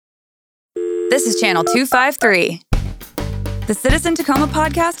This is Channel 253. The Citizen Tacoma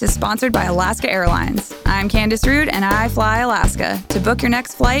podcast is sponsored by Alaska Airlines. I'm Candace Rood, and I fly Alaska. To book your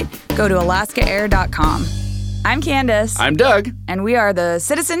next flight, go to alaskaair.com. I'm Candace. I'm Doug. And we are the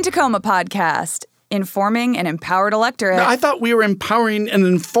Citizen Tacoma podcast, informing an empowered electorate. No, I thought we were empowering an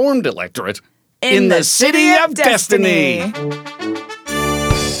informed electorate in the City of Destiny.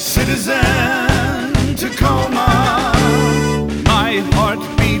 Citizen Tacoma, my heart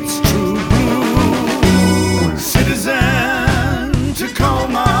beats true blue. Citizen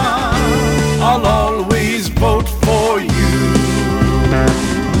Tacoma, I'll always vote for you.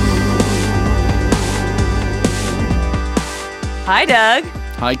 Hi, Doug.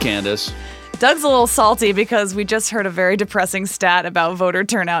 Hi, Candace. Doug's a little salty because we just heard a very depressing stat about voter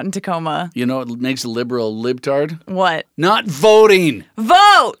turnout in Tacoma. You know what makes a liberal libtard? What? Not voting.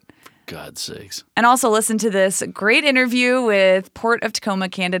 Vote! God's sakes. And also listen to this great interview with Port of Tacoma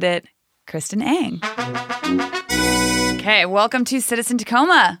candidate Kristen Ang. Okay, welcome to Citizen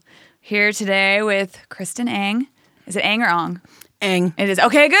Tacoma. Here today with Kristen Ang. Is it Ang or Ong? Ang. It is.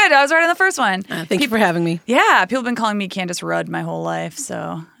 Okay, good. I was right on the first one. Thank you for having me. Yeah, people have been calling me Candace Rudd my whole life,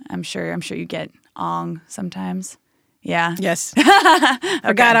 so I'm sure you get Ong sometimes. Yeah. Yes.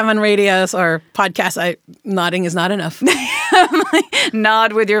 Forgot I'm on radios or podcasts. Nodding is not enough.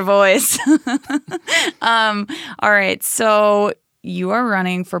 Nod with your voice. All right. So you are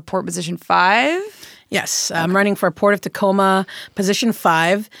running for Port Position 5? Yes. I'm running for Port of Tacoma, Position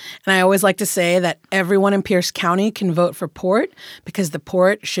 5. And I always like to say that everyone in Pierce County can vote for Port because the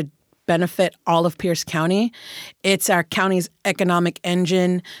Port should benefit all of Pierce County. It's our county's economic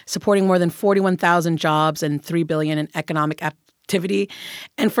engine, supporting more than 41,000 jobs and $3 billion in economic activity.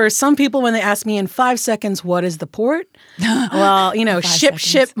 And for some people, when they ask me in 5 seconds, what is the Port? Well,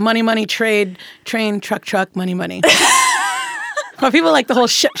 ship, money, trade, train, truck, money. But people like the whole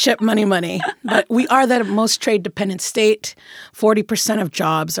ship, money. But we are the most trade-dependent state. 40% of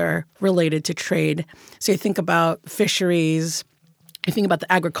jobs are related to trade. So you think about fisheries, you think about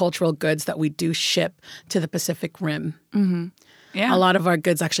the agricultural goods that we do ship to the Pacific Rim. Mm-hmm. Yeah. A lot of our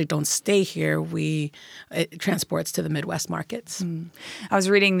goods actually don't stay here. It transports to the Midwest markets. I was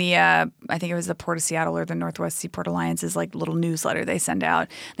reading I think it was the Port of Seattle or the Northwest Seaport Alliance's little newsletter they send out.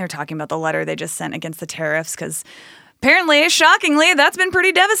 They were talking about the letter they just sent against the tariffs because apparently, shockingly, that's been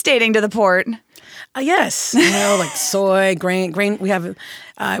pretty devastating to the port. Yes. Soy, grain. We have,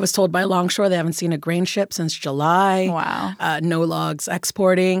 I was told by Longshore they haven't seen a grain ship since July. Wow. No logs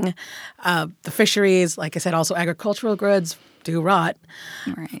exporting. The fisheries, like I said, also agricultural goods do rot.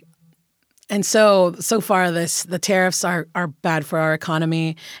 Right. And so far, the tariffs are bad for our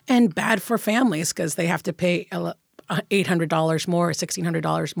economy and bad for families because they have to pay $800 more or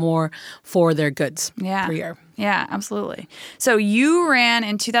 $1,600 more for their goods per year. Yeah, absolutely. So you ran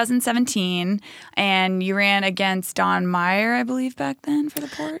in 2017, and you ran against Don Meyer, I believe, back then for the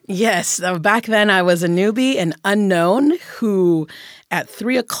port? Yes. Back then, I was a newbie, an unknown, who at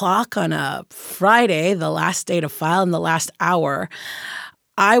 3 o'clock on a Friday, the last day to file in the last hour,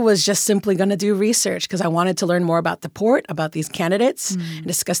 I was just simply going to do research because I wanted to learn more about the port, about these candidates, and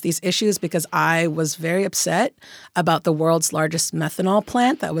discuss these issues because I was very upset about the world's largest methanol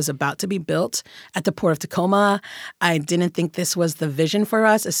plant that was about to be built at the Port of Tacoma. I didn't think this was the vision for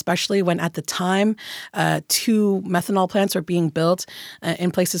us, especially when at the time 2 methanol plants were being built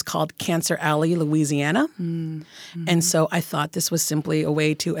in places called Cancer Alley, Louisiana. Mm-hmm. And so I thought this was simply a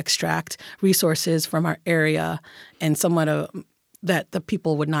way to extract resources from our area and somewhat that the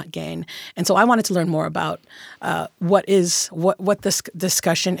people would not gain. And so I wanted to learn more about what this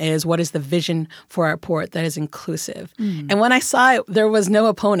discussion is, what is the vision for our port that is inclusive. And when I saw it, there was no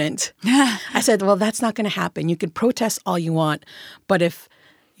opponent. I said, well, that's not going to happen. You can protest all you want, but if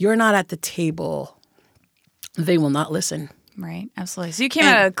you're not at the table, they will not listen. Right, absolutely. So you came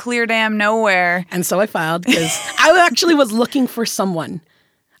out of clear damn nowhere. And so I filed because I actually was looking for someone.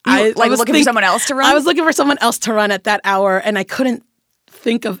 I was looking for someone else to run? I was looking for someone else to run at that hour, and I couldn't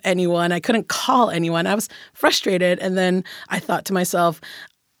think of anyone. I couldn't call anyone. I was frustrated, and then I thought to myself,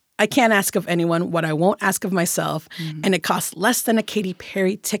 I can't ask of anyone what I won't ask of myself, and it costs less than a Katy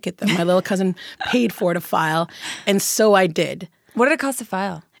Perry ticket that my little cousin paid for to file, and so I did. What did it cost to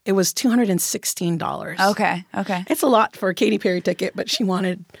file? It was $216. Okay. It's a lot for a Katy Perry ticket, but she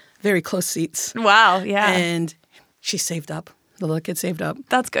wanted very close seats. Wow, yeah. And she saved up. The little kid saved up.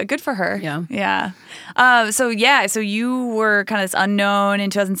 That's good. Good for her. Yeah. So you were kind of this unknown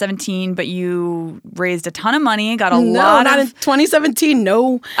in 2017, but you raised a ton of money, got a lot of... No, not in 2017,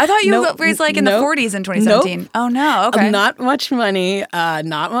 no. I thought you raised in the 40s in 2017. Nope. Oh, no. Okay. Not much money,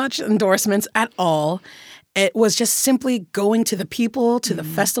 not much endorsements at all. It was just simply going to the people, to the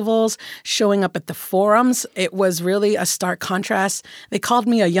festivals, showing up at the forums. It was really a stark contrast. They called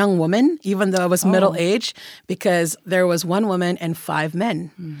me a young woman, even though I was middle-aged, because there was one woman and 5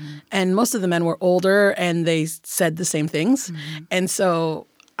 men. And most of the men were older, and they said the same things. And so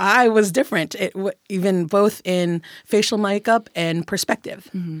I was different, even both in facial makeup and perspective.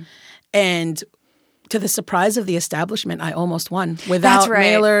 And to the surprise of the establishment, I almost won without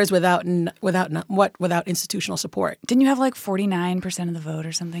mailers, without institutional support. Didn't you have like 49% of the vote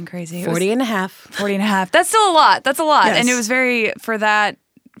or something crazy? 40 and a half. 40 and a half. That's still a lot. That's a lot. Yes. And it was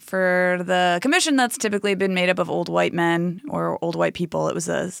for the commission that's typically been made up of old white men or old white people, it was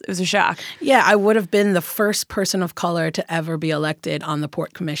a shock. Yeah, I would have been the first person of color to ever be elected on the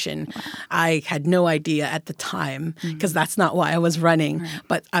Port Commission. Wow. I had no idea at the time because that's not why I was running. Right.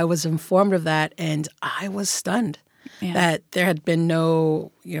 But I was informed of that, and I was stunned. That there had been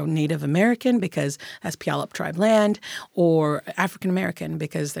no, Native American because that's Puyallup tribe land, or African American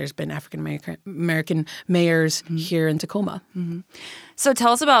because there's been African American mayors here in Tacoma. So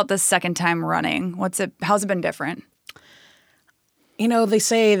tell us about the second time running. How's it been different? They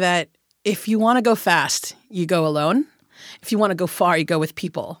say that if you want to go fast, you go alone. If you want to go far, you go with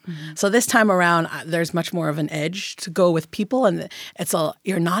people. So this time around, there's much more of an edge to go with people, and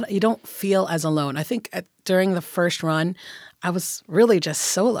you don't feel as alone. I think during the first run, I was really just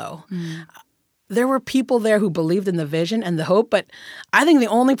solo. There were people there who believed in the vision and the hope, but I think the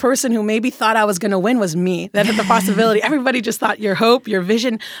only person who maybe thought I was going to win was me. That had the possibility. Everybody just thought your hope, your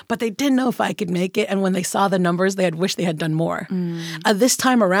vision, but they didn't know if I could make it. And when they saw the numbers, they had wished they had done more. This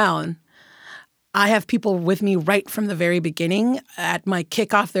time around, I have people with me right from the very beginning. At my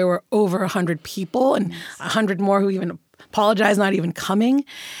kickoff, there were over 100 people and 100 more who even apologized not even coming.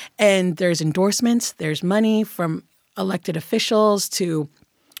 And there's endorsements. There's money from elected officials to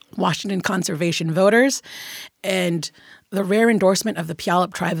Washington conservation voters, and the rare endorsement of the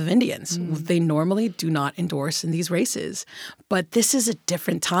Puyallup Tribe of Indians. They normally do not endorse in these races. But this is a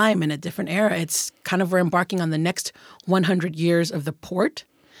different time and a different era. It's kind of we're embarking on the next 100 years of the port.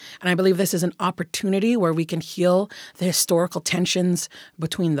 And I believe this is an opportunity where we can heal the historical tensions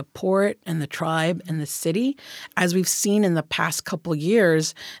between the port and the tribe and the city. As we've seen in the past couple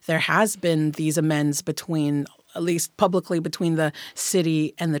years, there has been these amends between, at least publicly, between the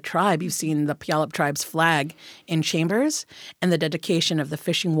city and the tribe. You've seen the Puyallup tribe's flag in Chambers and the dedication of the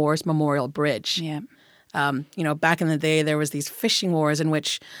Fishing Wars Memorial Bridge. Yeah. Back in the day, there was these fishing wars in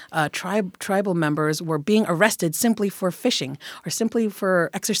which tribal members were being arrested simply for fishing or simply for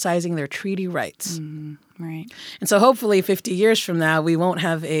exercising their treaty rights. Right. And so hopefully 50 years from now, we won't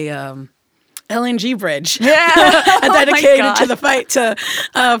have a LNG bridge dedicated to the fight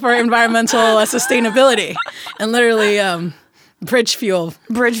for environmental sustainability and literally bridge fuel.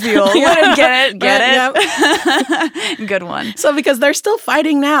 Bridge fuel. Get it. Yep. Good one. So because they're still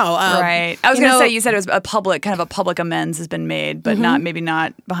fighting now. Right. I was going to say, you said it was a public amends has been made, but maybe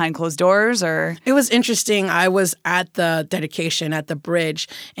not behind closed doors or. It was interesting. I was at the dedication at the bridge,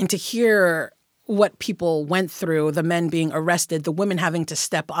 and to hear what people went through, the men being arrested, the women having to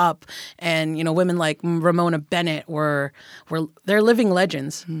step up, and women like Ramona Bennett they're living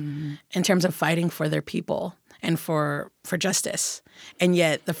legends in terms of fighting for their people and for justice. And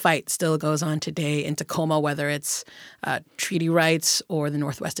yet the fight still goes on today in Tacoma, whether it's treaty rights or the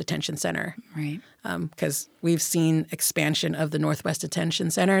Northwest Detention Center. Right. Because we've seen expansion of the Northwest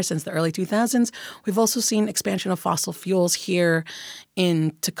Detention Center since the early 2000s. We've also seen expansion of fossil fuels here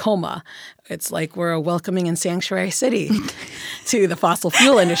in Tacoma. It's like we're a welcoming and sanctuary city to the fossil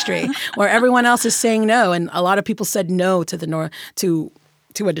fuel industry, where everyone else is saying no. And a lot of people said no to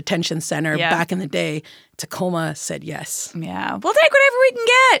to a detention center back in the day. Tacoma said yes. Yeah, we'll take whatever we can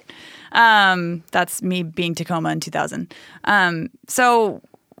get. That's me being Tacoma in 2000. So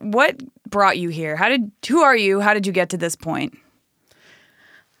what brought you here? Who are you? How did you get to this point?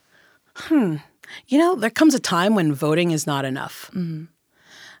 There comes a time when voting is not enough.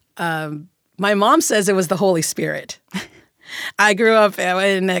 My mom says it was the Holy Spirit. I grew up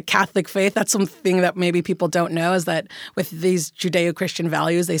in a Catholic faith. That's something that maybe people don't know, is that with these Judeo-Christian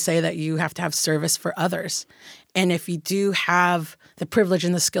values, they say that you have to have service for others. And if you do have the privilege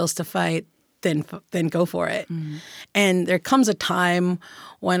and the skills to fight, then go for it. And there comes a time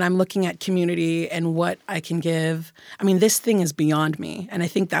when I'm looking at community and what I can give. I mean, this thing is beyond me. And I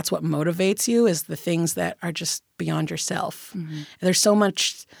think that's what motivates you, is the things that are just beyond yourself. And there's so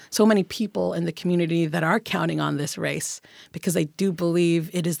many people in the community that are counting on this race because they do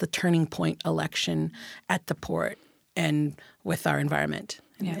believe it is the turning point election at the port and with our environment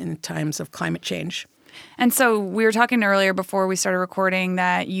in times of climate change. And so we were talking earlier before we started recording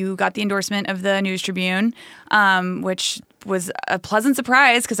that you got the endorsement of the News Tribune, which was a pleasant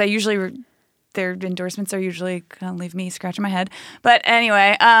surprise because I usually their endorsements are usually going to leave me scratching my head. But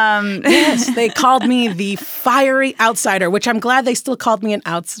anyway. Yes, they called me the fiery outsider, which I'm glad they still called me an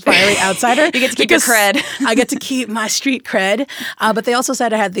fiery outsider. You get to keep your cred. I get to keep my street cred. But they also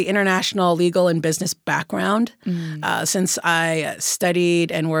said I had the international legal and business background since I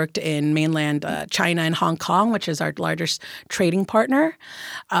studied and worked in mainland China and Hong Kong, which is our largest trading partner.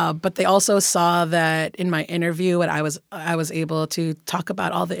 But they also saw that in my interview, I was able to talk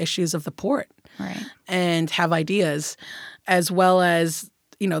about all the issues of the port. Right. And have ideas, as well as,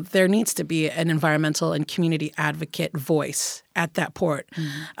 there needs to be an environmental and community advocate voice at that port.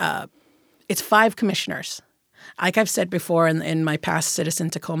 It's 5 commissioners. Like I've said before in my past Citizen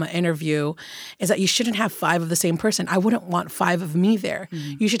Tacoma interview, is that you shouldn't have 5 of the same person. I wouldn't want 5 of me there.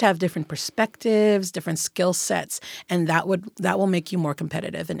 You should have different perspectives, different skill sets, and that will make you more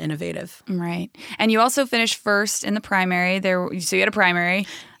competitive and innovative. Right. And you also finished first in the primary. So you had a primary.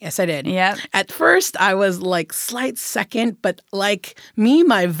 Yes, I did. Yep. At first, I was like slight second, but like me,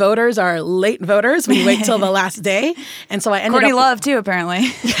 my voters are late voters. We wait till the last day. And so I ended Courtney up... Love, too, apparently.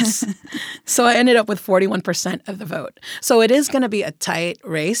 Yes. So I ended up with 41% of the vote. So it is going to be a tight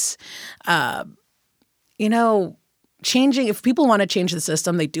race. Changing, if people want to change the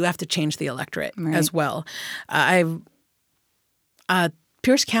system, they do have to change the electorate as well.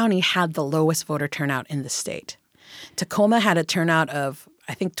 Pierce County had the lowest voter turnout in the state. Tacoma had a turnout of,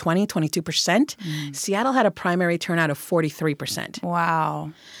 I think, 22%. Seattle had a primary turnout of 43%.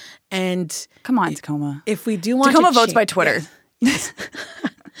 Wow. And come on, Tacoma. If we do want Tacoma votes by Twitter. Yes.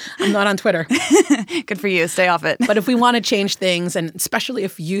 I'm not on Twitter. Good for you. Stay off it. But if we want to change things, and especially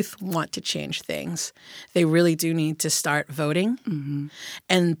if youth want to change things, they really do need to start voting.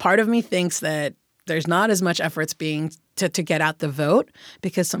 And part of me thinks that there's not as much efforts being to get out the vote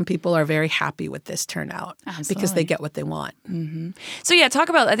because some people are very happy with this turnout because they get what they want. So yeah,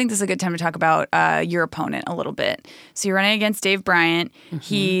 I think this is a good time to talk about your opponent a little bit. So you're running against Dave Bryant.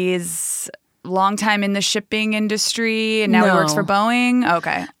 He's long time in the shipping industry and now he works for Boeing.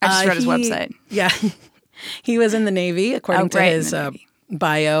 Okay. I just read his website. Yeah. He was in the Navy, according to his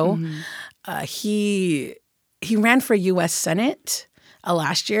bio. He ran for U.S. Senate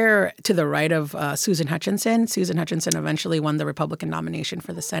last year to the right of Susan Hutchinson. Susan Hutchinson eventually won the Republican nomination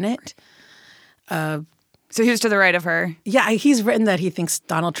for the Senate. So he was to the right of her. Yeah, he's written that he thinks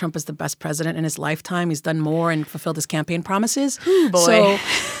Donald Trump is the best president in his lifetime. He's done more and fulfilled his campaign promises. Ooh, boy.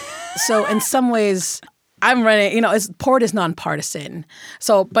 So in some ways, I'm running, Port is nonpartisan.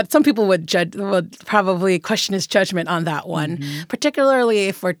 But some people would probably question his judgment on that one, particularly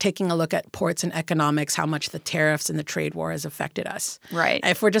if we're taking a look at ports and economics, how much the tariffs and the trade war has affected us. Right.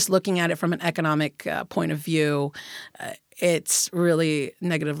 If we're just looking at it from an economic point of view, it's really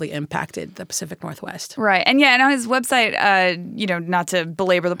negatively impacted the Pacific Northwest. Right. And yeah, and on his website, not to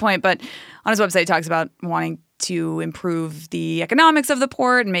belabor the point, but on his website, he talks about wanting to improve the economics of the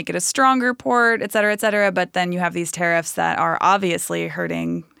port and make it a stronger port, et cetera, et cetera. But then you have these tariffs that are obviously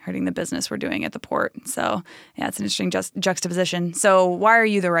hurting the business we're doing at the port. So yeah, it's an interesting juxtaposition. So why are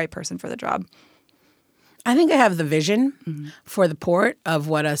you the right person for the job? I think I have the vision for the port of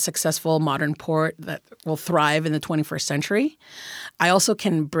what a successful modern port that will thrive in the 21st century. I also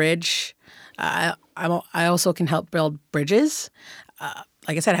can bridge. I also can help build bridges.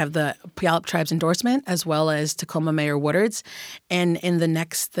 Like I said, I have the Puyallup Tribe's endorsement as well as Tacoma Mayor Woodard's. And in the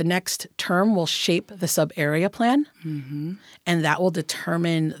next term, we'll shape the sub-area plan. And that will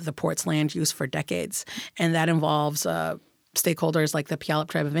determine the port's land use for decades. And that involves stakeholders like the Puyallup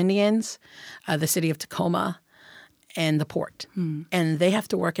Tribe of Indians, the city of Tacoma, and the port. And they have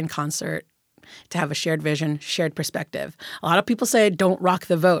to work in concert to have a shared vision, shared perspective. A lot of people say don't rock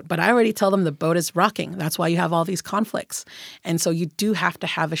the vote, but I already tell them the boat is rocking. That's why you have all these conflicts. And so you do have to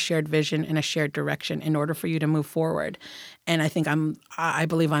have a shared vision and a shared direction in order for you to move forward. And I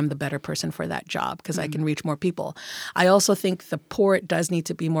believe I'm the better person for that job because I can reach more people. I also think the port does need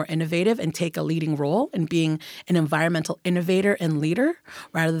to be more innovative and take a leading role in being an environmental innovator and leader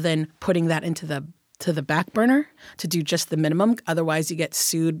rather than putting that into the back burner to do just the minimum. Otherwise, you get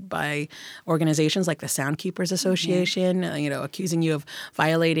sued by organizations like the Soundkeepers Association, accusing you of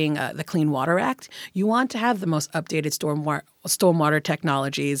violating the Clean Water Act. You want to have the most updated stormwater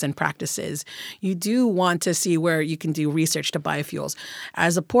technologies and practices. You do want to see where you can do research to biofuels.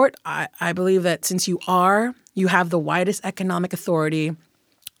 As a port, I believe that since you have the widest economic authority,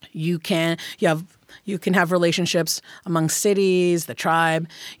 you have You can have relationships among cities, the tribe.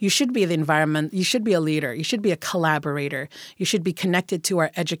 You should be the environment. You should be a leader. You should be a collaborator. You should be connected to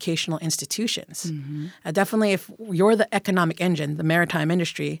our educational institutions. Definitely, if you're the economic engine, the maritime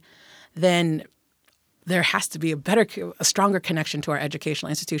industry, then there has to be a stronger connection to our educational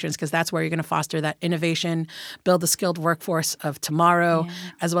institutions, because that's where you're going to foster that innovation, build the skilled workforce of tomorrow,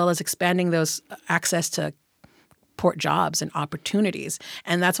 as well as expanding those access to port jobs and opportunities.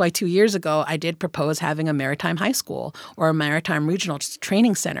 And that's why 2 years ago, I did propose having a maritime high school or a maritime regional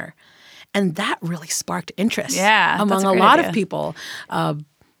training center. And that really sparked interest among a lot of people.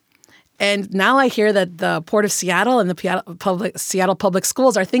 And now I hear that the Port of Seattle and the Seattle Public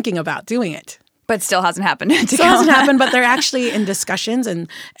Schools are thinking about doing it. But still hasn't happened. Still hasn't happened, but they're actually in discussions and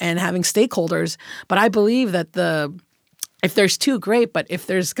having stakeholders. But I believe that if there's two, great. But if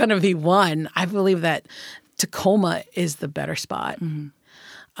there's going to be one, I believe that Tacoma is the better spot.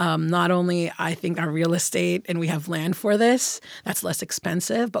 Not only, I think, our real estate, and we have land for this, that's less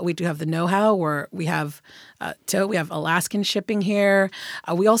expensive, but we do have the know-how where we have Alaskan shipping here.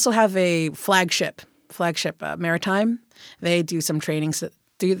 We also have a flagship maritime. They do some trainings.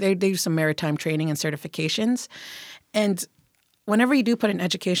 They do some maritime training and certifications. And whenever you do put an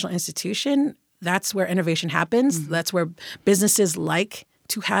educational institution, that's where innovation happens. That's where businesses like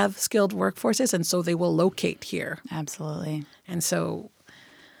to have skilled workforces, and so they will locate here. Absolutely.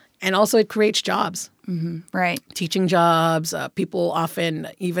 And also it creates jobs. Right. Teaching jobs. People often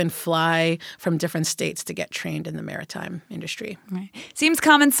even fly from different states to get trained in the maritime industry. Right. Seems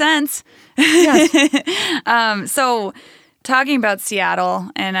common sense. Yes. So talking about Seattle,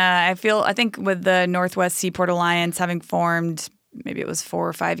 and I think with the Northwest Seaport Alliance having formed, maybe it was 4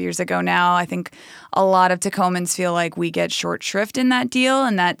 or 5 years ago now, I think a lot of Tacomans feel like we get short shrift in that deal,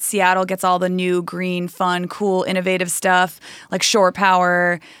 and that Seattle gets all the new, green, fun, cool, innovative stuff like shore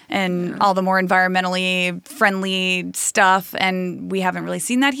power and all the more environmentally friendly stuff, and we haven't really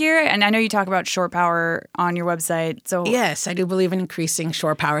seen that here. And I know you talk about shore power on your website. So yes, I do believe in increasing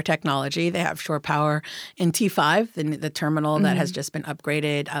shore power technology. They have shore power in T5, the terminal that has just been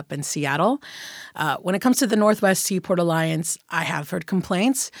upgraded up in Seattle. When it comes to the Northwest Seaport Alliance, I have heard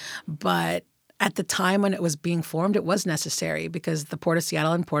complaints, but at the time when it was being formed, it was necessary because the Port of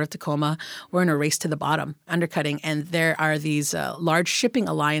Seattle and Port of Tacoma were in a race to the bottom, undercutting. And there are these large shipping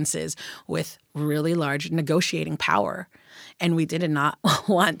alliances with really large negotiating power. And we did not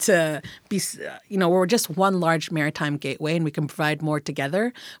want to be, we're just one large maritime gateway, and we can provide more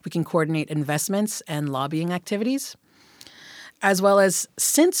together. We can coordinate investments and lobbying activities. As well as,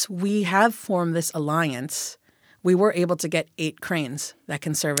 since we have formed this alliance, we were able to get 8 cranes that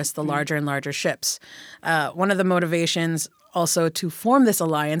can service the larger and larger ships. One of the motivations also to form this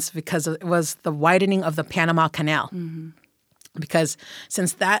alliance because it was the widening of the Panama Canal. Because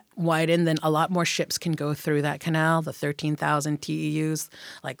since that widened, then a lot more ships can go through that canal, the 13,000 TEUs,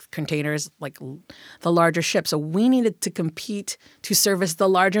 like containers, like the larger ships. So we needed to compete to service the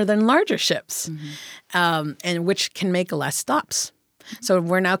larger than larger ships, and which can make less stops. So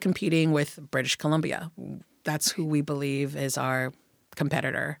we're now competing with British Columbia. That's who we believe is our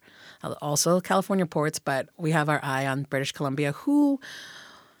competitor. Also California ports, but we have our eye on British Columbia, who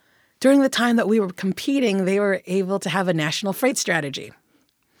during the time that we were competing, they were able to have a national freight strategy.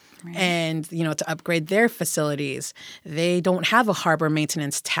 Right. And, to upgrade their facilities. They don't have a harbor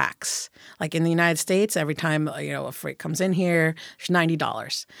maintenance tax. Like in the United States, every time, a freight comes in here, it's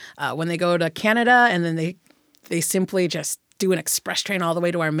 $90. When they go to Canada and then they simply just do an express train all the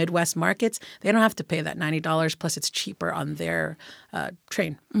way to our Midwest markets, they don't have to pay that $90, plus it's cheaper on their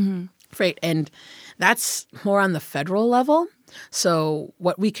train freight. And that's more on the federal level. So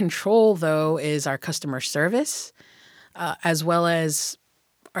what we control, though, is our customer service, as well as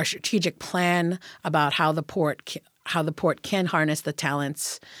our strategic plan about how the port can harness the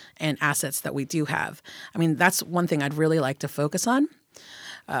talents and assets that we do have. I mean, that's one thing I'd really like to focus on.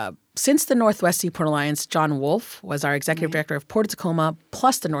 Since the Northwest Seaport Alliance, John Wolf was our executive director of Port of Tacoma,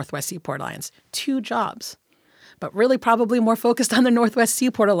 plus the Northwest Seaport Alliance. 2 jobs, but really probably more focused on the Northwest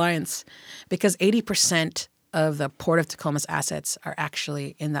Seaport Alliance because 80% of the Port of Tacoma's assets are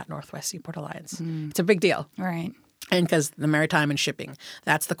actually in that Northwest Seaport Alliance. It's a big deal. Right. And because the maritime and shipping,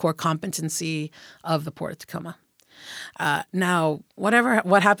 that's the core competency of the Port of Tacoma. Now, what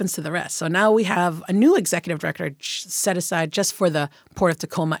happens to the rest? So now we have a new executive director set aside just for the Port of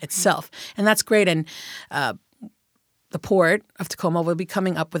Tacoma itself. And that's great. And the Port of Tacoma will be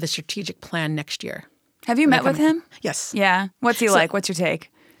coming up with a strategic plan next year. Have you met with him? Yes. Yeah. What's he like? What's your take?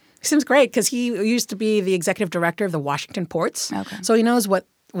 He seems great because he used to be the executive director of the Washington ports. Okay. So he knows what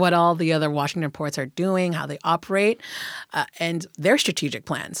all the other Washington ports are doing, how they operate, and their strategic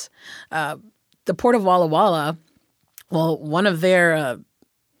plans. the Port of Walla Walla, well, one of their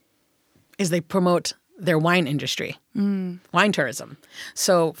is they promote their wine industry, wine tourism.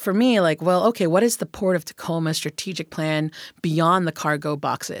 So for me, like, well, okay, what is the Port of Tacoma strategic plan beyond the cargo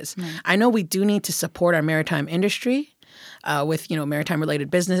boxes? I know we do need to support our maritime industry with, maritime-related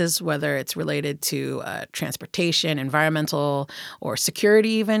businesses, whether it's related to transportation, environmental, or security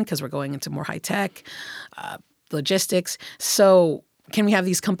even, because we're going into more high-tech, logistics. So can we have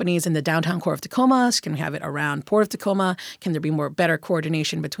these companies in the downtown core of Tacoma? Can we have it around Port of Tacoma? Can there be better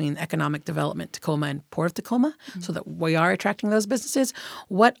coordination between economic development Tacoma and Port of Tacoma so that we are attracting those businesses?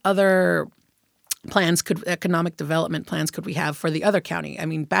 What other economic development plans could we have for the other county? I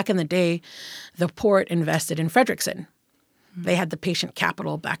mean, back in the day, the port invested in Frederickson. They had the patient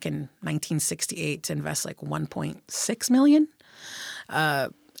capital back in 1968 to invest like $1.6 million.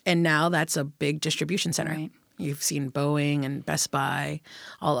 And now that's a big distribution center. Right. You've seen Boeing and Best Buy,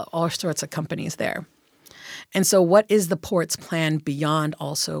 all sorts of companies there. And so what is the port's plan beyond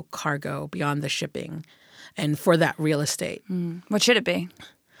also cargo, beyond the shipping, and for that real estate? What should it be?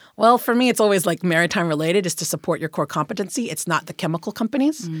 Well, for me, it's always like maritime related is to support your core competency. It's not the chemical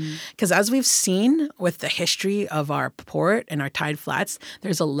companies. Because as we've seen with the history of our port and our tide flats,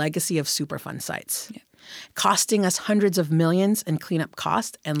 there's a legacy of Superfund sites. Costing us hundreds of millions in cleanup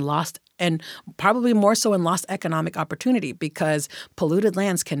cost and probably more so in lost economic opportunity because polluted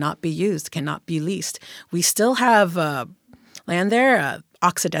lands cannot be used, cannot be leased. We still have land there,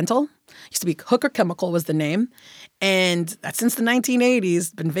 Occidental. Used to be Hooker Chemical was the name. And that's since the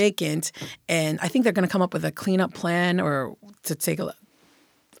 1980s, been vacant. And I think they're going to come up with a cleanup plan or to take a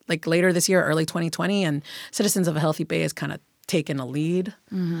like later this year, early 2020. And Citizens of a Healthy Bay has kind of taken a lead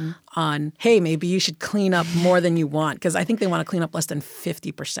on, hey, maybe you should clean up more than you want. Because I think they want to clean up less than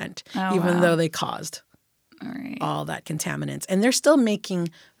 50%, even though they caused all that contaminants. And they're still making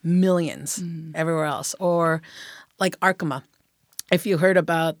millions everywhere else. Or like Arkema. If you heard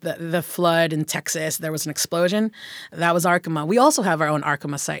about the flood in Texas, there was an explosion. That was Arkema. We also have our own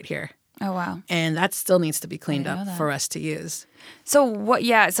Arkema site here. Oh, wow. And that still needs to be cleaned up for us to use. So what?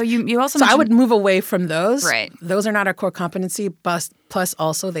 Yeah. So you also So I would move away from those. Right. Those are not our core competency. Plus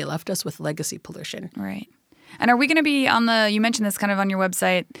also they left us with legacy pollution. Right. And are we going to be you mentioned this kind of on your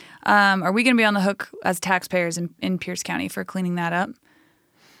website, are we going to be on the hook as taxpayers in Pierce County for cleaning that up?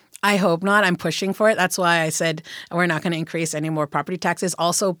 I hope not. I'm pushing for it. That's why I said we're not going to increase any more property taxes.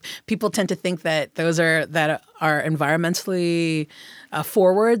 Also, people tend to think that those are environmentally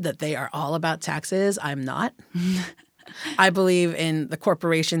forward, that they are all about taxes. I'm not. I believe in the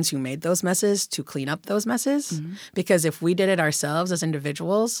corporations who made those messes to clean up those messes. Because if we did it ourselves as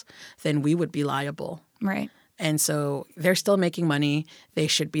individuals, then we would be liable. Right. And so they're still making money. They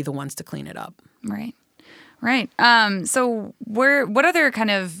should be the ones to clean it up. Right. Right. So what other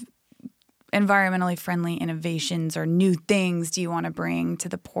kind of environmentally friendly innovations or new things do you want to bring to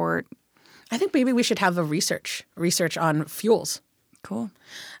the port? I think maybe we should have a research on fuels. Cool.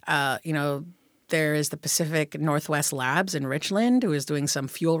 There is the Pacific Northwest Labs in Richland who is doing some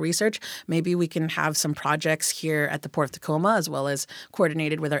fuel research. Maybe we can have some projects here at the Port of Tacoma as well as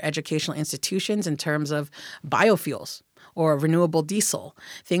coordinated with our educational institutions in terms of biofuels or renewable diesel,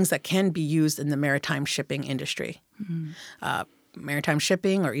 things that can be used in the maritime shipping industry, maritime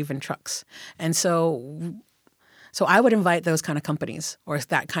shipping or even trucks. And so I would invite those kind of companies or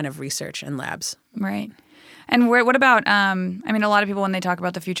that kind of research and labs. Right. And what about, a lot of people when they talk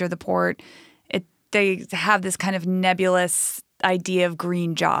about the future of the port, they have this kind of nebulous idea of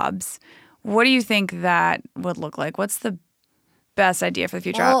green jobs. What do you think that would look like? What's the best idea for the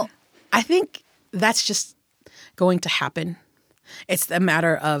future? Well, I think that's just going to happen. It's a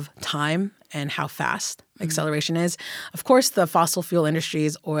matter of time and how fast acceleration is. Of course, the fossil fuel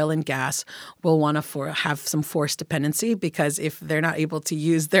industries, oil and gas, will want to have some forced dependency because if they're not able to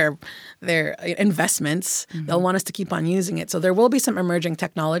use their investments, they'll want us to keep on using it. So there will be some emerging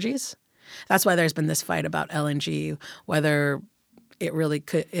technologies. That's why there's been this fight about LNG, whether it really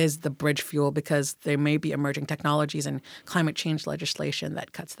is the bridge fuel, because there may be emerging technologies and climate change legislation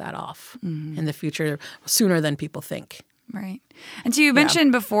that cuts that off in the future sooner than people think. Right. And so you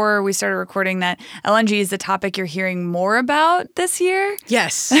mentioned before we started recording that LNG is the topic you're hearing more about this year?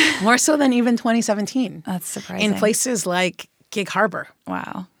 Yes, more so than even 2017. That's surprising. In places like Gig Harbor.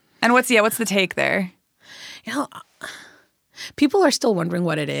 Wow. And what's the take there? People are still wondering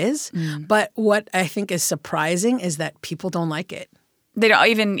what it is, but what I think is surprising is that people don't like it. They don't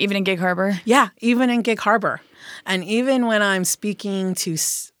even in Gig Harbor? Yeah, even in Gig Harbor. And even when I'm speaking to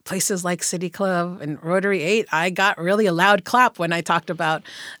places like City Club and Rotary 8, I got really a loud clap when I talked about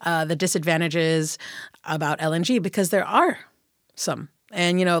the disadvantages about LNG because there are some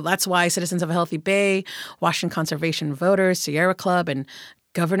And, that's why Citizens of a Healthy Bay, Washington Conservation Voters, Sierra Club, and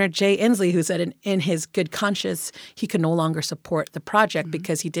Governor Jay Inslee, who said in his good conscience he could no longer support the project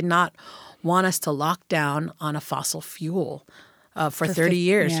because he did not want us to lock down on a fossil fuel for 30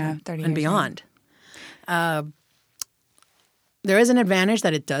 years 30 and years, beyond. There is an advantage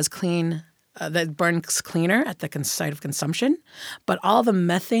that it does clean, that burns cleaner at the site of consumption, but all the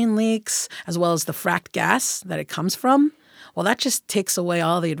methane leaks as well as the fracked gas that it comes from, well, that just takes away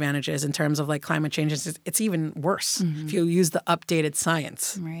all the advantages in terms of like climate change. It's even worse if you use the updated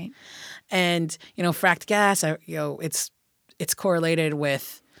science. Right. And, fracked gas, it's correlated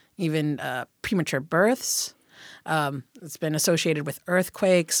with even premature births. It's been associated with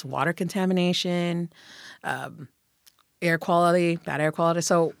earthquakes, water contamination, air quality, bad air quality.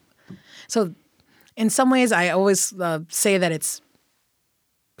 So in some ways, I always say that it's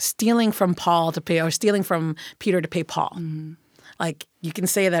stealing from Paul to pay, or stealing from Peter to pay Paul. Like you can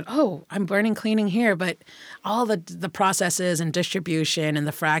say that, oh, I'm burning cleaning here, but all the processes and distribution and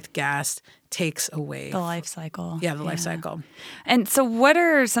the fracked gas takes away The life cycle. Yeah, the life cycle. And so what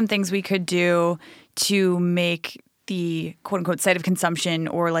are some things we could do to make the quote-unquote site of consumption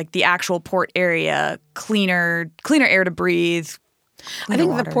or like the actual port area cleaner air to breathe? I think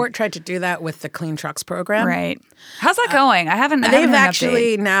water. the port tried to do that with the Clean Trucks program. Right. How's that going? I haven't They've heard an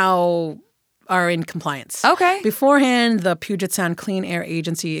actually now are in compliance. Okay. Beforehand, the Puget Sound Clean Air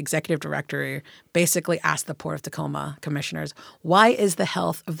Agency executive director basically asked the Port of Tacoma commissioners, why is the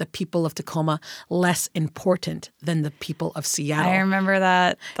health of the people of Tacoma less important than the people of Seattle? I remember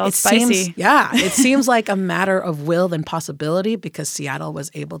that. That was spicy. It seems like a matter of will than possibility because Seattle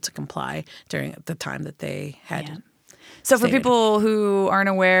was able to comply during the time that they had. Yeah. So for people who aren't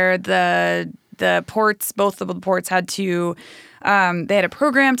aware, the ports, both of the ports had to, they had a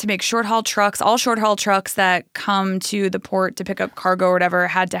program to make short-haul trucks, all short-haul trucks that come to the port to pick up cargo or whatever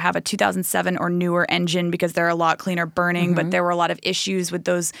had to have a 2007 or newer engine because they're a lot cleaner burning, but there were a lot of issues with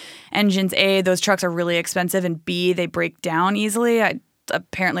those engines. A, those trucks are really expensive, and B, they break down easily.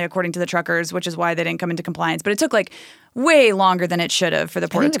 Apparently, according to the truckers, which is why they didn't come into compliance. But it took like way longer than it should have for the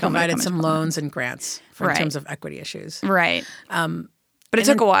Port of Tacoma. They provided some loans and grants in terms of equity issues. Right. But it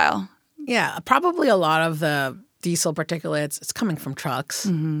took a while. Yeah, probably a lot of the diesel particulates, it's coming from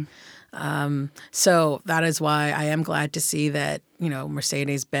trucks. So that is why I am glad to see that,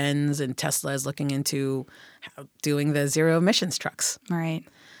 Mercedes-Benz and Tesla is looking into doing the zero emissions trucks. Right.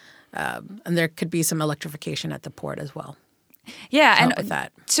 And there could be some electrification at the port as well. Yeah, and with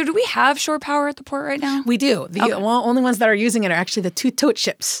that. So do we have shore power at the port right now? We do. The only ones that are using it are actually the two tote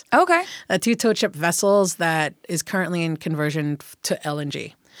ships. Okay. The two tote ship vessels that is currently in conversion to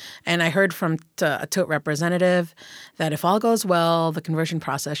LNG. And I heard from a tote representative that if all goes well, the conversion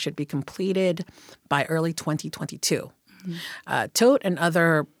process should be completed by early 2022. Tote and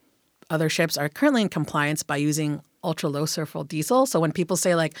other ships are currently in compliance by using ultra-low sulfur diesel. So when people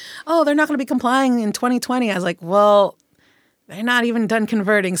say like, oh, they're not going to be complying in 2020, I was like, well, they're not even done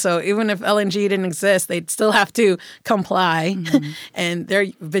converting. So even if LNG didn't exist, they'd still have to comply. And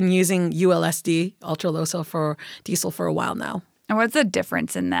they've been using ULSD, ultra-low sulfur diesel, for a while now. And what's the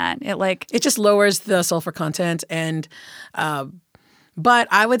difference in that? It just lowers the sulfur content. And but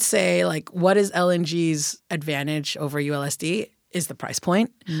I would say like what is LNG's advantage over ULSD is the price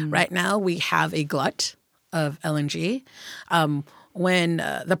point. Right now we have a glut of LNG. When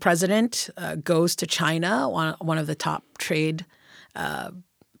the president goes to China, one of the top trade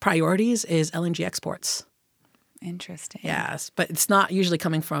priorities is LNG exports. Interesting. Yes, but it's not usually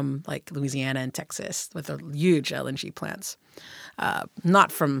coming from like Louisiana and Texas with the huge LNG plants.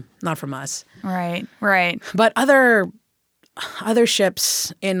 Not from us. Right. But other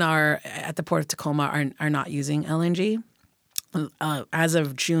ships at the Port of Tacoma are not using LNG. As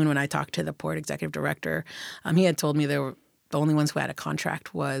of June, when I talked to the port executive director, he had told me the only ones who had a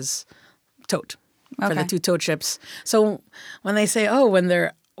contract was tote for the two tote ships. So when they say, oh, when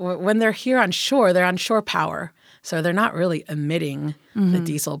they're here on shore, they're on shore power. So they're not really emitting the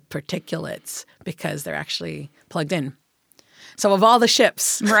diesel particulates because they're actually plugged in. So of all the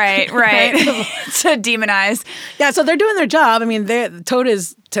ships. Right. To demonize. Yeah, so they're doing their job. I mean, tote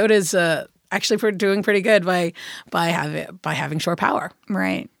is actually doing pretty good by having shore power.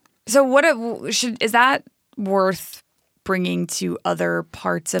 Right. So is that worth bringing to other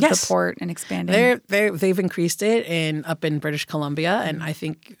parts of the port and expanding? They've increased it up in British Columbia, and I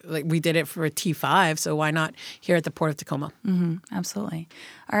think we did it for a T5, so why not here at the Port of Tacoma? Absolutely.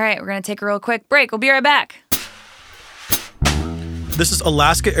 All right, we're going to take a real quick break. We'll be right back. This is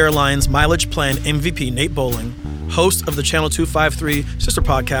Alaska Airlines Mileage Plan MVP Nate Bowling, host of the Channel 253 sister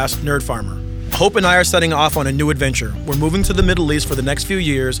podcast, Nerd Farmer. Hope and I are setting off on a new adventure. We're moving to the Middle East for the next few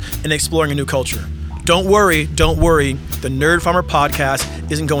years and exploring a new culture. Don't worry, the Nerd Farmer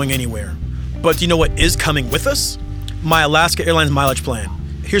podcast isn't going anywhere. But do you know what is coming with us? My Alaska Airlines mileage plan.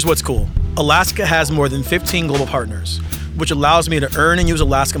 Here's what's cool. Alaska has more than 15 global partners, which allows me to earn and use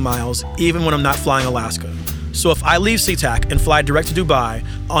Alaska miles even when I'm not flying Alaska. So if I leave SeaTac and fly direct to Dubai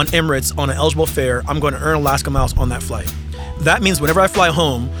on Emirates on an eligible fare, I'm going to earn Alaska miles on that flight. That means whenever I fly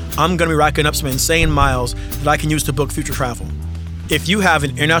home, I'm going to be racking up some insane miles that I can use to book future travel. If you have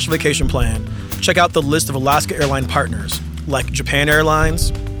an international vacation plan, check out the list of Alaska Airline partners like Japan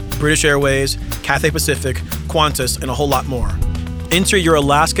Airlines, British Airways, Cathay Pacific, Qantas, and a whole lot more. Enter your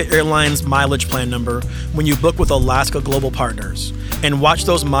Alaska Airlines mileage plan number when you book with Alaska Global Partners, and watch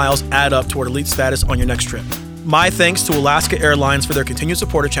those miles add up toward elite status on your next trip. My thanks to Alaska Airlines for their continued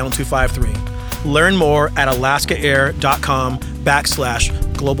support of Channel 253. Learn more at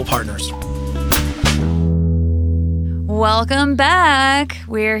alaskaair.com/global partners. Welcome back.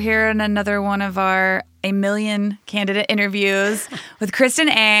 We're here in another one of our A Million candidate interviews with Kristen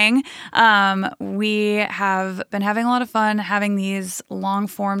Ang. We have been having a lot of fun having these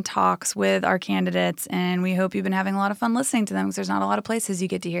long-form talks with our candidates, and we hope you've been having a lot of fun listening to them because there's not a lot of places you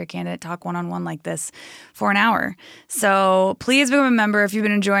get to hear a candidate talk one-on-one like this for an hour. So please become a member if you've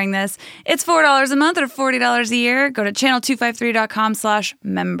been enjoying this. It's $4 a month or $40 a year. Go to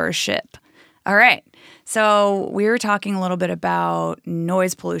channel253.com/membership. All right. So we were talking a little bit about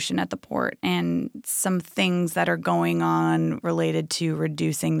noise pollution at the port and some things that are going on related to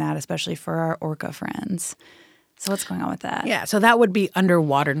reducing that, especially for our orca friends. So what's going on with that? Yeah, so that would be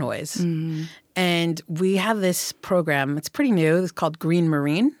underwater noise. Mm-hmm. And we have this program. It's pretty new. It's called Green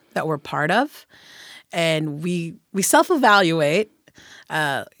Marine that we're part of. And we self-evaluate.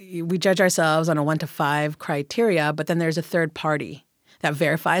 We judge ourselves on a 1 to 5 criteria, but then there's a third party that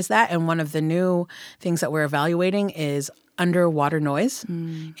verifies that. And one of the new things that we're evaluating is underwater noise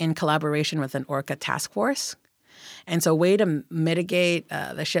in collaboration with an orca task force. And so a way to mitigate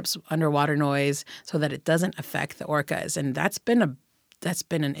the ship's underwater noise so that it doesn't affect the orcas. And that's been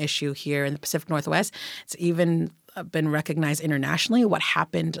an issue here in the Pacific Northwest. It's even been recognized internationally. What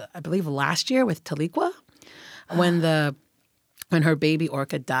happened, I believe, last year with Tahlequah when her baby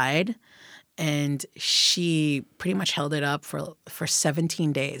orca died. And she pretty much held it up for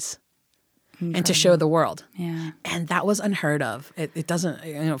 17 days. Incredible. And to show the world. Yeah. And that was unheard of. It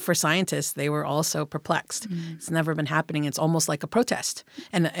doesn't, for scientists, they were also perplexed. It's never been happening. It's almost like a protest.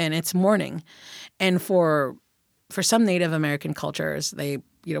 And it's mourning. And for some Native American cultures, they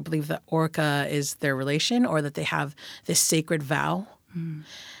believe that orca is their relation or that they have this sacred vow.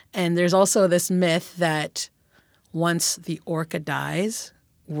 And there's also this myth that once the orca dies,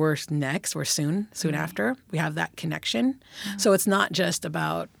 we're next, we're soon after. We have that connection. So it's not just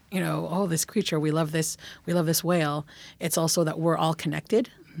about, this creature, we love this whale. It's also that we're all connected.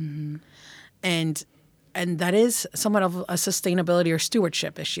 Mm-hmm. And that is somewhat of a sustainability or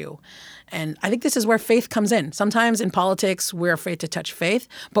stewardship issue. And I think this is where faith comes in. Sometimes in politics, we're afraid to touch faith,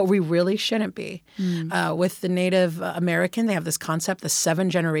 but we really shouldn't be. With the Native American, they have this concept, the 7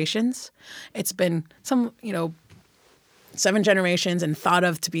 generations. It's been 7 generations and thought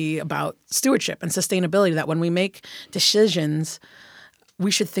of to be about stewardship and sustainability, that when we make decisions,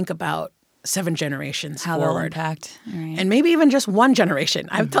 we should think about 7 generations how forward. They'll impact. Right. And maybe even just 1 generation.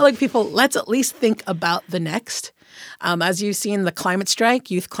 I'm telling people, let's at least think about the next. As you've seen the climate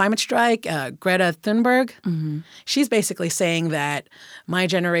strike, youth climate strike, Greta Thunberg, she's basically saying that my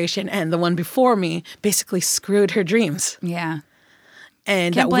generation and the one before me basically screwed her dreams. Yeah.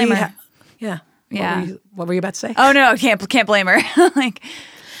 And can't blame her. Yeah. Yeah. What were you about to say? Oh no, can't blame her.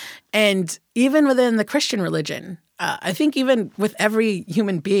 And even within the Christian religion, I think even with every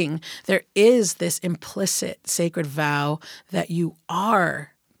human being, there is this implicit sacred vow that you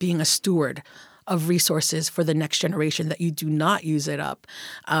are being a steward of resources for the next generation, that you do not use it up.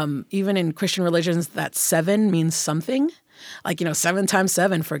 Even in Christian religions, that 7 means something. Like, 7 times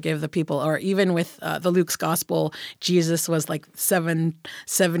 7, forgive the people. Or even with the Luke's gospel, Jesus was like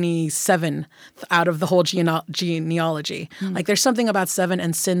 777 out of the whole genealogy. Like there's something about 7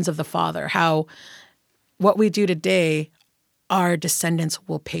 and sins of the father, how what we do today, our descendants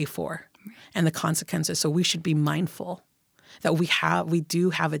will pay for and the consequences. So we should be mindful that we do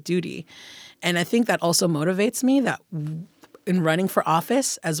have a duty. And I think that also motivates me that in running for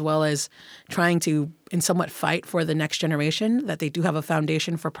office, as well as trying to in somewhat fight for the next generation, that they do have a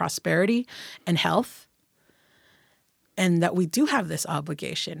foundation for prosperity and health, and that we do have this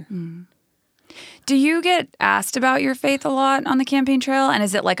obligation. Do you get asked about your faith a lot on the campaign trail? And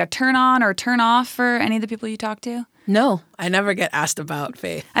is it like a turn on or turn off for any of the people you talk to? No, I never get asked about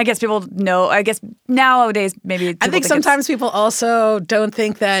faith. I guess people know. I guess nowadays maybe I people think sometimes people also don't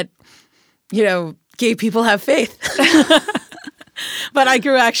think that, gay people have faith. But I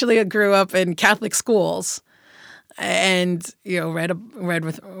grew up in Catholic schools, and read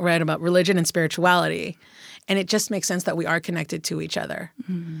about religion and spirituality, and it just makes sense that we are connected to each other.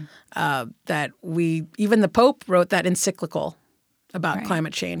 That even the Pope wrote that encyclical about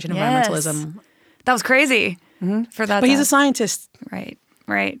climate change and environmentalism. That was crazy for that. But he's a scientist.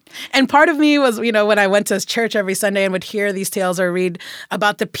 Right. And part of me was, when I went to church every Sunday and would hear these tales or read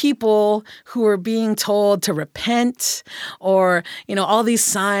about the people who were being told to repent, or, all these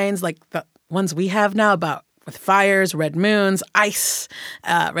signs like the ones we have now about with fires, red moons, ice,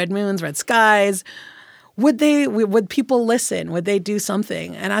 red moons, red skies. Would people listen? Would they do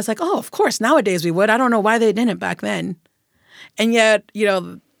something? And I was like, oh, of course, nowadays we would. I don't know why they didn't back then. And yet,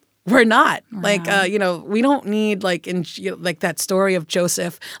 we're not. We don't need like that story of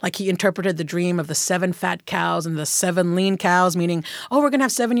Joseph, like he interpreted the dream of the 7 fat cows and the 7 lean cows, meaning, we're going to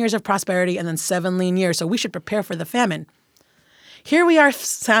have 7 years of prosperity and then 7 lean years, so we should prepare for the famine. Here we are,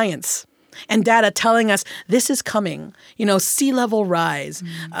 science and data telling us this is coming, sea level rise,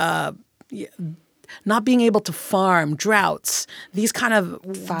 not being able to farm, droughts, these kind of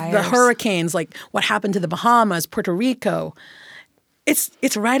fires, the hurricanes, like what happened to the Bahamas, Puerto Rico.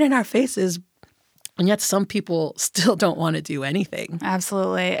 It's right in our faces, and yet some people still don't want to do anything.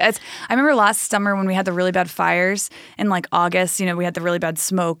 Absolutely. I remember last summer when we had the really bad fires in like August, we had the really bad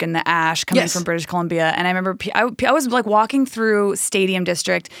smoke and the ash coming from British Columbia. And I remember I was like walking through Stadium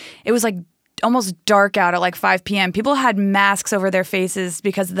District. It was like almost dark out at like 5 p.m. People had masks over their faces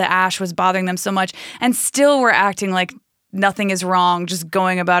because the ash was bothering them so much, and still were acting like nothing is wrong, just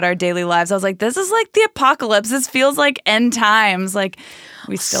going about our daily lives. I was like, this is like the apocalypse. This feels like end times. Like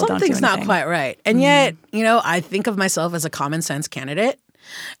we still don't do anything. Something's not quite right. And yet, I think of myself as a common sense candidate.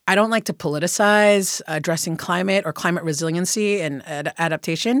 I don't like to politicize addressing climate or climate resiliency and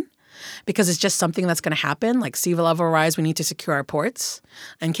adaptation, because it's just something that's going to happen. Like sea level rise, we need to secure our ports.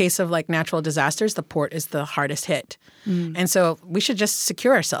 In case of like natural disasters, the port is the hardest hit. And so we should just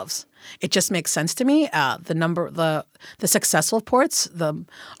secure ourselves. It just makes sense to me. The successful ports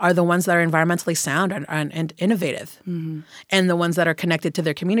are the ones that are environmentally sound and innovative, and the ones that are connected to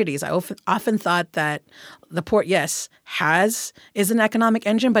their communities. I often thought that the port, yes, is an economic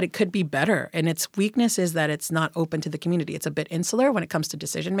engine, but it could be better. And its weakness is that it's not open to the community. It's a bit insular when it comes to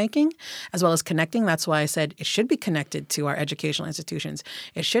decision making, as well as connecting. That's why I said it should be connected to our educational institutions.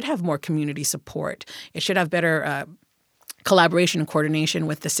 It should have more community support. It should have better collaboration and coordination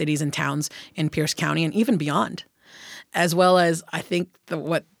with the cities and towns in Pierce County and even beyond, as well as I think the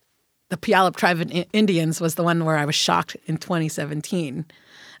Puyallup Tribe of Indians was the one where I was shocked in 2017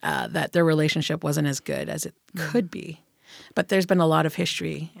 that their relationship wasn't as good as it could be. But there's been a lot of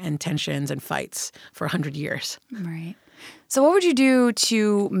history and tensions and fights for 100 years. Right. So what would you do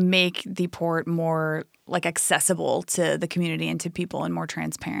to make the port more like accessible to the community and to people and more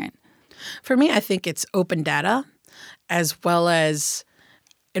transparent? For me, I think it's open data, as well as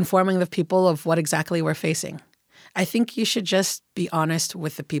informing the people of what exactly we're facing. I think you should just be honest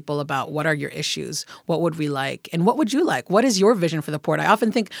with the people about what are your issues, what would we like, and what would you like? What is your vision for the port? I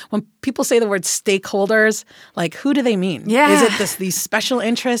often think when people say the word stakeholders, like who do they mean? Yeah. Is it these special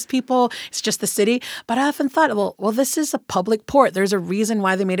interest people? It's just the city? But I often thought, well, this is a public port. There's a reason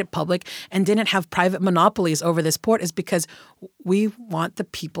why they made it public and didn't have private monopolies over this port, is because we want the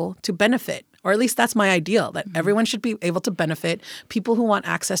people to benefit. Or at least that's my ideal, that everyone should be able to benefit. People who want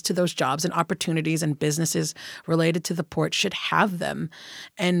access to those jobs and opportunities and businesses related to the port should have them.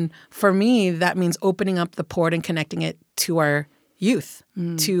 And for me, that means opening up the port and connecting it to our youth,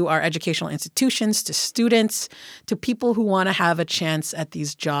 to our educational institutions, to students, to people who want to have a chance at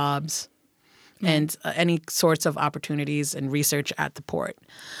these jobs and any sorts of opportunities and research at the port.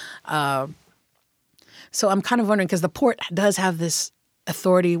 So I'm kind of wondering, because the port does have this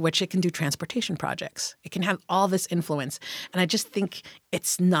authority, which it can do transportation projects. It can have all this influence. And I just think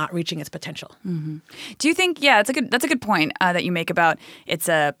it's not reaching its potential. Mm-hmm. Do you think, that's a good point that you make about it's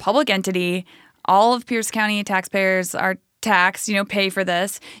a public entity. All of Pierce County taxpayers are taxed, pay for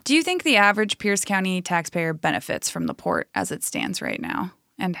this. Do you think the average Pierce County taxpayer benefits from the port as it stands right now,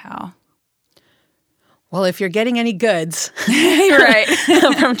 and how? Well, if you're getting any goods right.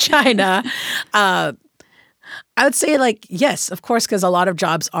 from China, I would say, yes, of course, because a lot of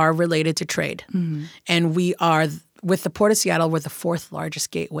jobs are related to trade. Mm-hmm. And we are with the Port of Seattle, we're the 4th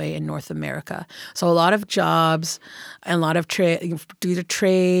largest gateway in North America. So a lot of jobs and a lot of trade, due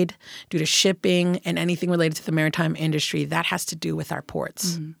to shipping and anything related to the maritime industry, that has to do with our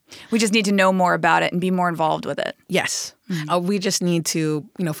ports. We just need to know more about it and be more involved with it. Yes. We just need to,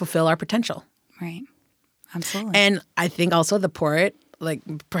 fulfill our potential. Right. Absolutely. And I think also the port, like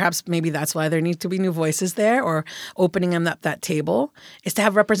perhaps maybe that's why there need to be new voices there, or opening them up that table, is to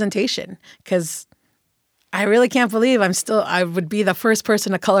have representation. Because I really can't believe I would be the first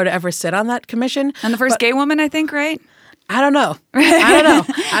person of color to ever sit on that commission. And the first gay woman, I think, right? I don't know. I don't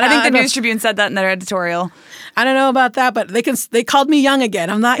know. I think the News Tribune said that in their editorial. I don't know about that, but they called me young again.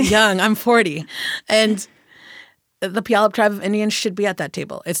 I'm not young. I'm 40. And the Puyallup Tribe of Indians should be at that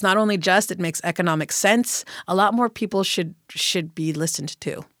table. It's not only just, it makes economic sense. A lot more people should be listened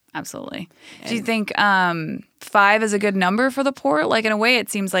to. Absolutely. Do you think 5 is a good number for the port? Like, in a way,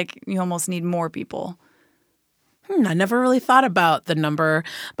 it seems like you almost need more people. I never really thought about the number,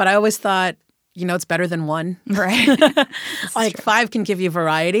 but I always thought, it's better than 1. Right. Like true. 5 can give you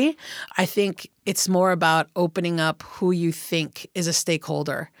variety. I think it's more about opening up who you think is a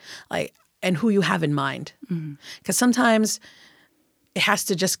stakeholder, and who you have in mind. Because sometimes it has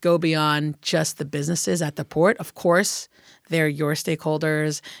to just go beyond just the businesses at the port. Of course, they're your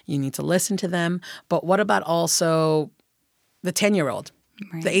stakeholders. You need to listen to them. But what about also the 10-year-old,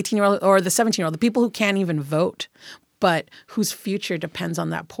 right, the 18-year-old, or the 17-year-old, the people who can't even vote, but whose future depends on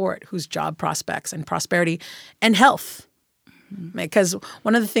that port, whose job prospects and prosperity and health? Because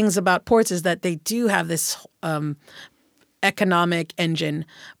one of the things about ports is that they do have this economic engine,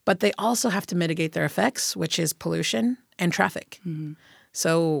 but they also have to mitigate their effects, which is pollution and traffic.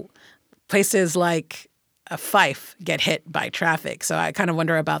 So places like Fife get hit by traffic. So I kind of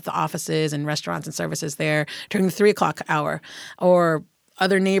wonder about the offices and restaurants and services there during the 3 o'clock hour, or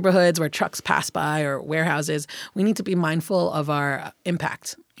other neighborhoods where trucks pass by, or warehouses. We need to be mindful of our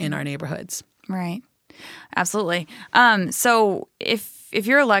impact in our neighborhoods. Right. Absolutely. So if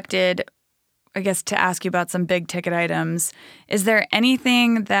you're elected, I guess to ask you about some big ticket items, is there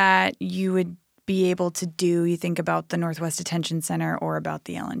anything that you would be able to do, you think, about the Northwest Detention Center or about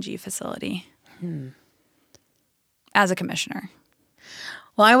the LNG facility as a commissioner?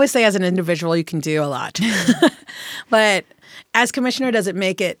 Well, I always say as an individual, you can do a lot. But as commissioner, does it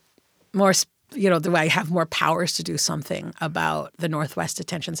make it more, do I have more powers to do something about the Northwest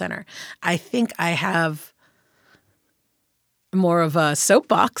Detention Center? I think I have more of a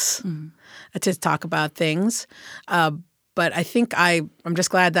soapbox to talk about things. But I think I'm just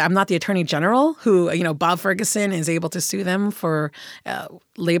glad that I'm not the Attorney General who, Bob Ferguson is able to sue them for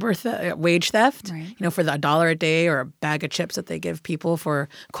wage theft, right, for the $1 a day or a bag of chips that they give people for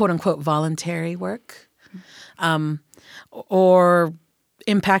quote unquote voluntary work, or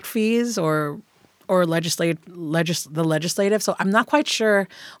impact fees or the legislative. So I'm not quite sure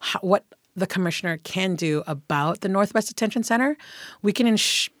what the commissioner can do about the Northwest Detention Center. We can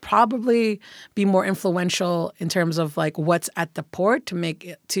probably be more influential in terms of what's at the port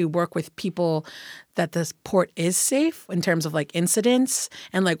to work with people that this port is safe in terms of incidents,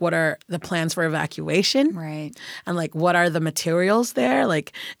 and what are the plans for evacuation, right, and what are the materials there,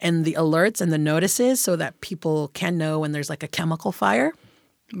 and the alerts and the notices, so that people can know when there's a chemical fire.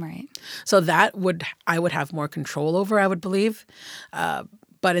 Right. So that I would have more control over, I would believe.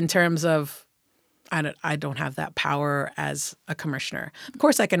 But in terms of, I don't have that power as a commissioner. Of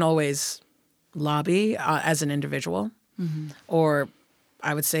course, I can always lobby as an individual, or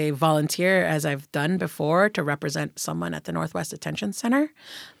I would say volunteer, as I've done before, to represent someone at the Northwest Detention Center.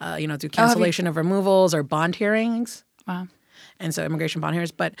 Do cancellation of removals or bond hearings. Wow. And so immigration bond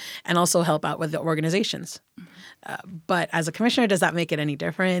hearings, and also help out with the organizations. But as a commissioner, does that make it any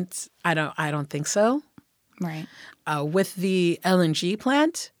different? I don't think so. Right. With the LNG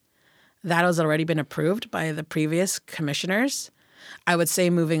plant, that has already been approved by the previous commissioners. I would say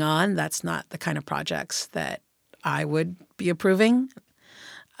moving on, that's not the kind of projects that I would be approving.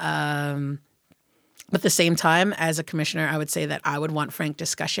 But at the same time, as a commissioner, I would say that I would want frank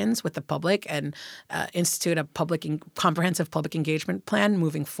discussions with the public and institute a comprehensive public engagement plan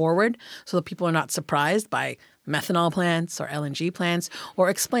moving forward, so that people are not surprised by methanol plants or LNG plants, or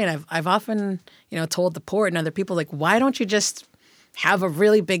explain. I've often, told the port and other people, why don't you just have a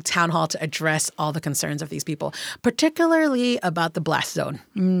really big town hall to address all the concerns of these people, particularly about the blast zone.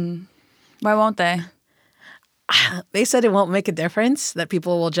 Why won't they? They said it won't make a difference, that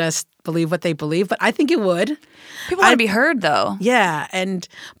people will just believe what they believe, but I think it would. People want to be heard, though. Yeah, and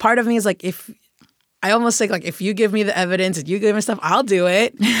part of me is if I almost think if you give me the evidence and you give me stuff, I'll do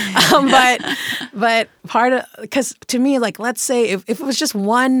it. But part of, because to me, let's say if it was just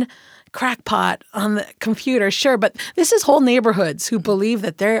one crackpot on the computer, sure, but this is whole neighborhoods who believe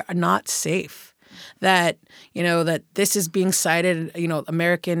that they're not safe, that, that this is being cited,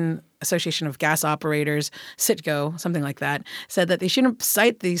 American Association of Gas Operators, CITGO, something like that, said that they shouldn't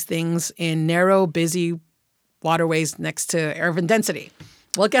site these things in narrow, busy waterways next to urban density.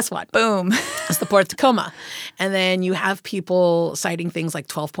 Well, guess what? Boom. It's the Port of Tacoma. And then you have people citing things like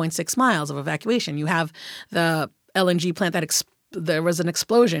 12.6 miles of evacuation. You have the LNG plant that there was an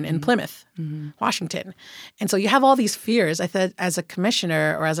explosion in Plymouth, Washington. And so you have all these fears. I thought as a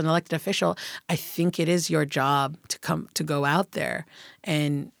commissioner or as an elected official, I think it is your job to go out there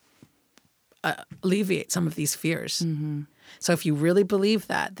and alleviate some of these fears. So if you really believe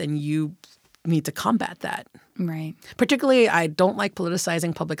that, then you need to combat that. Right. Particularly, I don't like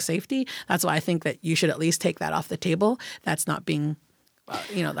politicizing public safety. That's why I think that you should at least take that off the table. That's not being,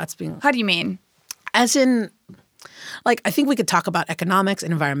 that's being... How do you mean? As in, I think we could talk about economics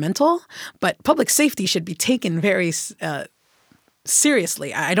and environmental, but public safety should be taken very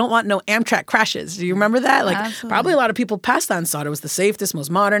seriously. I don't want no Amtrak crashes. Do you remember that? Absolutely. Probably a lot of people past on thought it was the safest,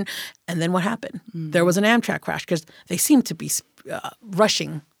 most modern. And then what happened? There was an Amtrak crash because they seemed to be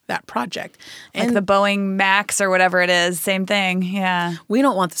rushing that project. And the Boeing Max or whatever it is, same thing. Yeah. We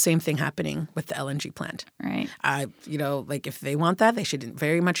don't want the same thing happening with the LNG plant. Right. If they want that, they should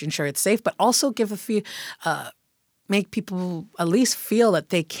very much ensure it's safe, but also give make people at least feel that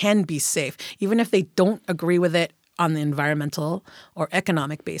they can be safe, even if they don't agree with it on the environmental or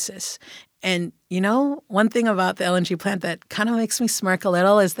economic basis. And, one thing about the LNG plant that kind of makes me smirk a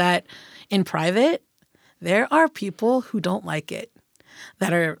little is that in private, there are people who don't like it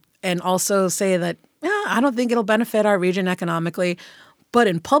and also say that, I don't think it'll benefit our region economically, but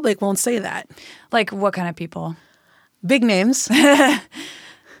in public won't say that. Like what kind of people? Big names.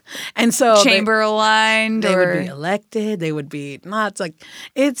 And so chamber aligned, they would be elected. They would be not.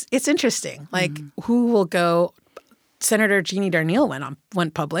 It's interesting. Who will go? Senator Jeannie Darnell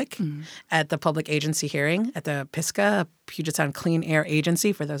went public at the public agency hearing at the PISCA, Puget Sound Clean Air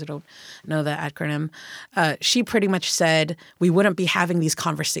Agency, for those who don't know the acronym. She pretty much said we wouldn't be having these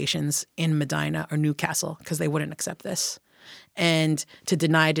conversations in Medina or Newcastle because they wouldn't accept this. And to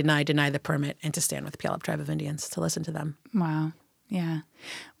deny the permit and to stand with the Puyallup Tribe of Indians to listen to them. Wow. Yeah.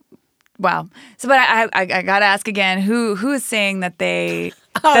 Wow. So, but I got to ask again, who is saying that they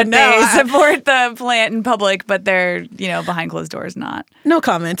they support the plant in public, but they're, behind closed doors not? No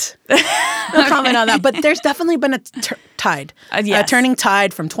comment. No comment on that. But there's definitely been a tide, yes. A turning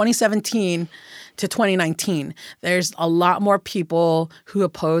tide from 2017 to 2019. There's a lot more people who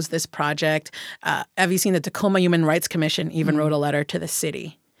oppose this project. Have you seen the Tacoma Human Rights Commission even wrote a letter to the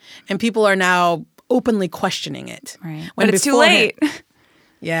city? And people are now openly questioning it. Right. But it's too late.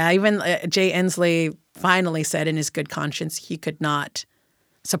 Yeah, even Jay Inslee finally said in his good conscience he could not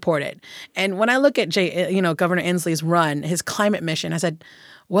support it. And when I look at Governor Inslee's run, his climate mission, I said,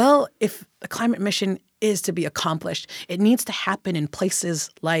 well, if the climate mission is to be accomplished, it needs to happen in places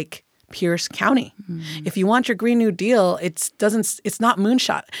like Pierce County. If you want your Green New Deal, it's not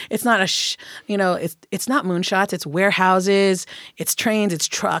moonshot. It's not it's not moonshots. It's warehouses, it's trains, it's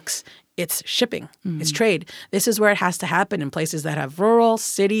trucks. It's shipping. It's trade. This is where it has to happen in places that have rural,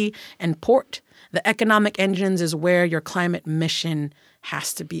 city, and port. The economic engines is where your climate mission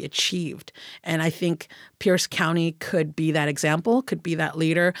has to be achieved. And I think Pierce County could be that example, could be that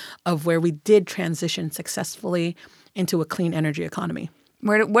leader of where we did transition successfully into a clean energy economy.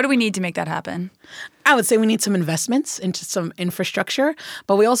 What do we need to make that happen? I would say we need some investments into some infrastructure,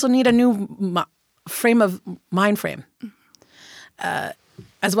 but we also need a new mind frame.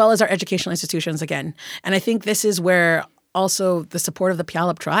 As well as our educational institutions again. And I think this is where also the support of the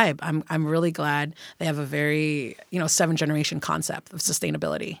Puyallup tribe, I'm really glad they have a very, 7-generation concept of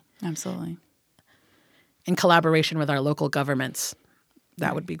sustainability. Absolutely. In collaboration with our local governments.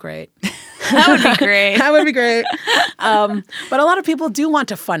 That would be great. That would be great. That would be great. But a lot of people do want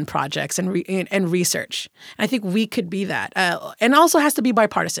to fund projects and research. And I think we could be that. And also has to be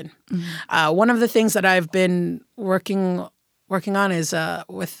bipartisan. One of the things that I've been working on is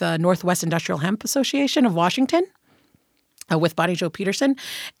with the Northwest Industrial Hemp Association of Washington, with Bonnie Jo Peterson.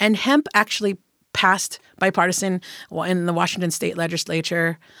 And hemp actually passed bipartisan in the Washington State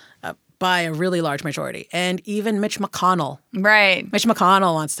Legislature by a really large majority. And even Mitch McConnell. Right. Mitch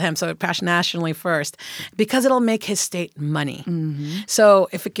McConnell wants hemp, so it passed nationally first because it'll make his state money. So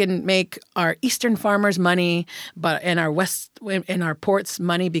if it can make our eastern farmers money, but in our ports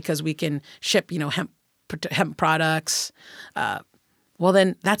money because we can ship, hemp products, well,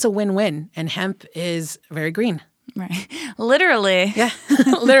 then that's a win-win. And hemp is very green. Right. Literally. Yeah,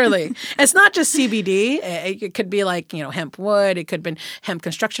 literally. It's not just CBD. It could be like, hemp wood. It could be hemp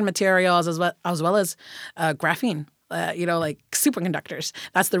construction materials as well as graphene. Like superconductors.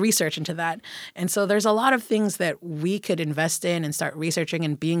 That's the research into that. And so there's a lot of things that we could invest in and start researching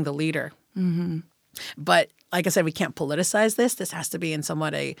and being the leader. Mm-hmm. But like I said, we can't politicize this. This has to be in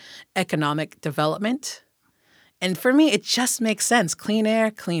somewhat a economic development. And for me, it just makes sense. Clean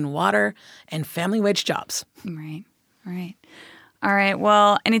air, clean water, and family wage jobs. Right. All right.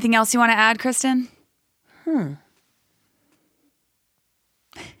 Well, anything else you want to add, Kristen?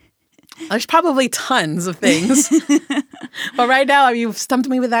 There's probably tons of things. But right now, you've stumped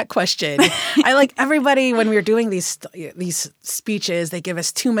me with that question. I like everybody, when we're doing these speeches, they give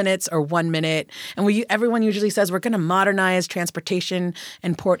us 2 minutes or 1 minute. And everyone usually says we're going to modernize transportation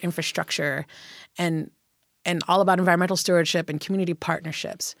and port infrastructure and all about environmental stewardship and community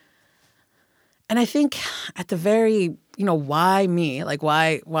partnerships. And I think at the very, why me? Like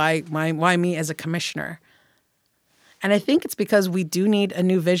why me as a commissioner? And I think it's because we do need a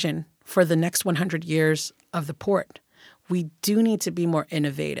new vision for the next 100 years of the port. We do need to be more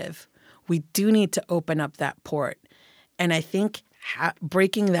innovative. We do need to open up that port. And I think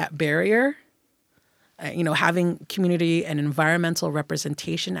breaking that barrier, having community and environmental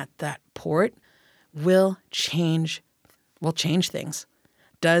representation at that port will change things,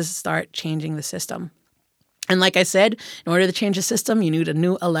 does start changing the system. And like I said, in order to change the system, you need a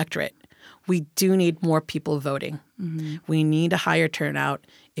new electorate. We do need more people voting. Mm-hmm. We need a higher turnout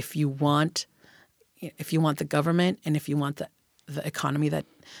if you want the government and if you want the economy that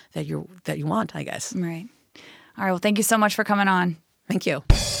you want, I guess. Right. All right. Well, thank you so much for coming on. Thank you.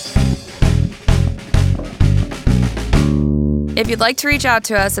 If you'd like to reach out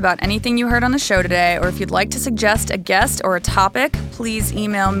to us about anything you heard on the show today, or if you'd like to suggest a guest or a topic, please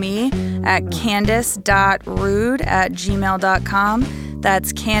email me at candice.ruud@gmail.com.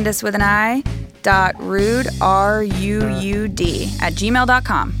 That's Candice with an I, .ruud, R-U-U-D,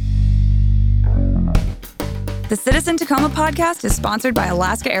 @gmail.com. The Citizen Tacoma podcast is sponsored by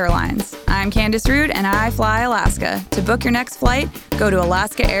Alaska Airlines. I'm Candice Ruud, and I fly Alaska. To book your next flight, go to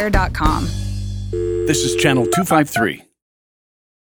alaskaair.com. This is Channel 253.